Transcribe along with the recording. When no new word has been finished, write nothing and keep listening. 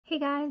Hey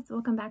guys,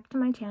 welcome back to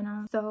my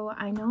channel. So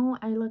I know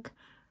I look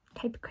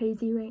type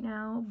crazy right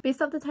now.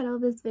 Based off the title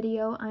of this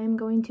video, I'm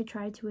going to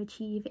try to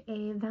achieve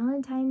a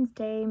Valentine's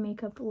Day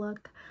makeup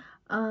look.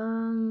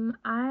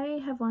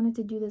 I have wanted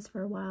to do this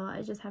for a while.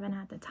 I just haven't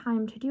had the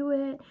time to do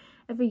it.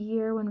 Every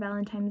year when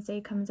Valentine's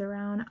Day comes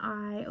around,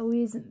 I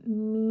always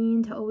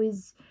mean to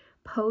always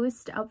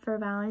post up for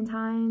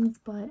Valentine's,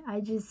 but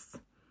I just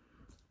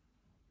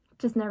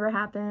never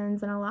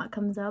happens and a lot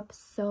comes up.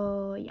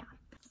 So yeah.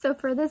 So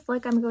for this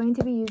look, I'm going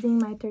to be using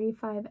my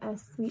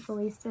 35S Sweet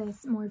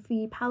OASIS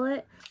MORPHE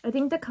palette. I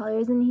think the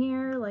colors in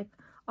here, like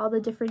all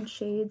the different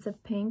shades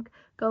of pink,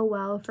 go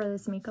well for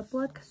this makeup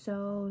look.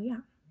 So yeah.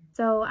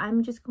 So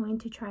I'm just going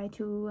to try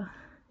to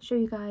show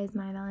you guys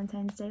my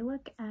Valentine's Day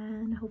look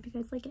and I hope you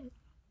guys like it.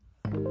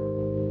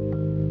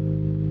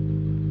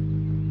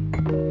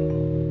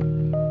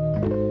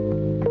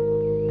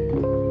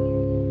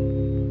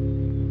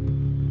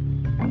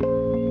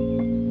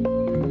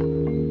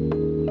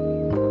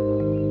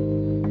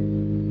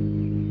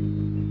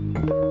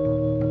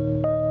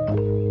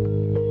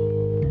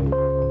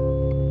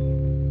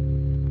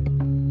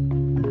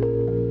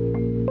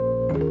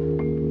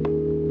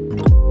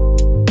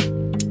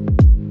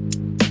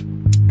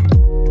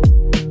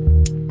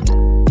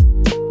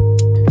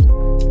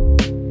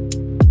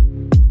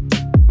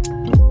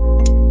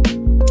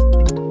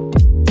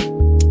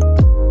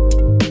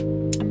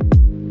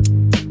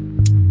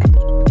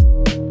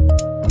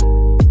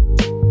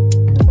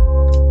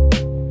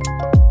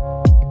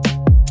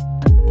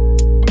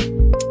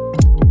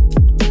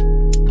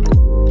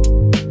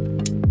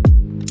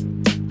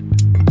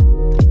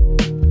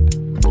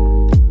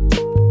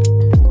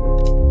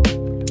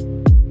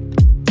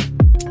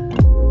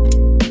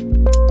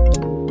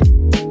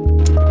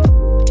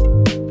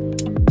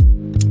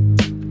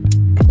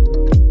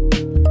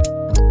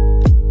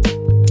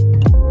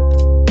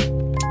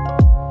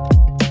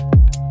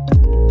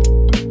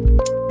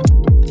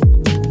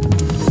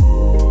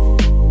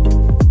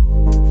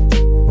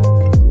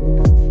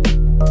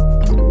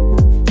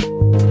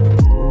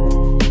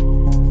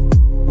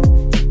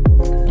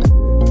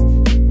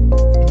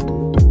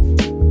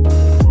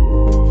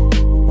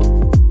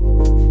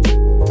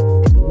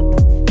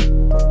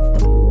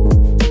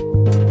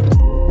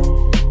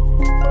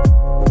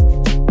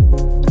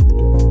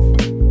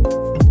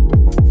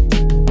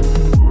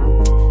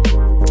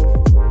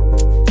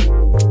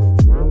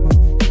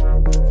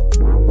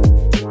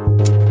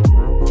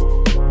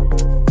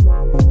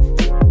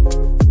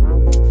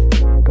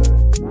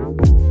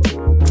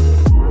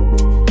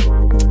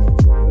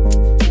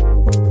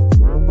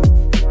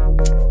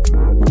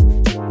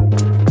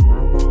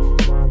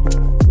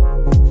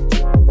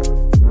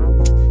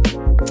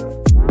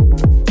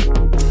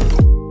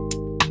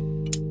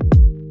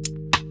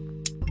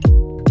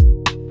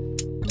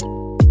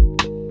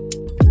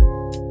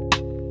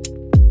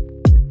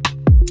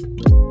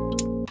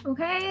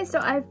 Okay, so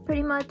I've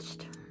pretty much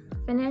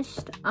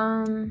finished.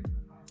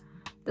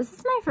 This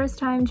is my first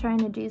time trying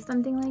to do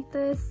something like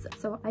this,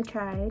 so I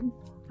tried,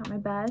 not my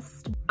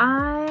best.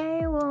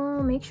 I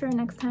will make sure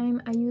next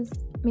time I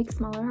make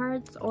smaller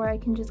hearts, or I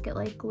can just get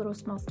like little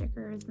small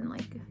stickers and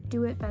like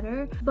do it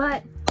better.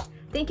 But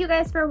thank you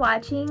guys for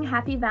watching.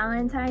 Happy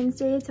Valentine's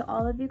Day to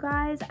all of you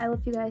guys. I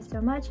love you guys so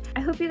much.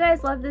 I hope you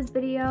guys love this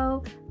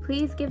video.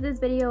 Please give this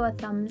video a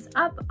thumbs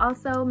up.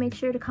 Also, make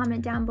sure to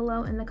comment down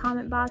below in the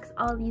comment box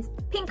all these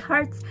pink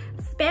hearts.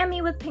 Spam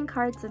me with pink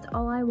hearts, that's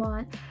all I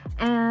want.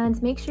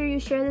 And make sure you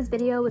share this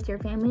video with your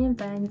family and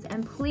friends.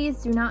 And please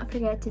do not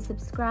forget to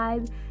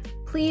subscribe.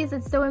 Please,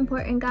 it's so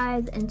important,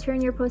 guys. And turn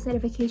your post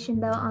notification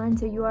bell on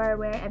so you are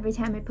aware every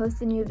time I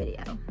post a new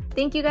video.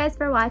 Thank you guys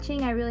for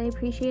watching. I really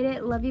appreciate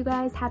it. Love you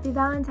guys. Happy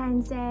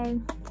Valentine's Day.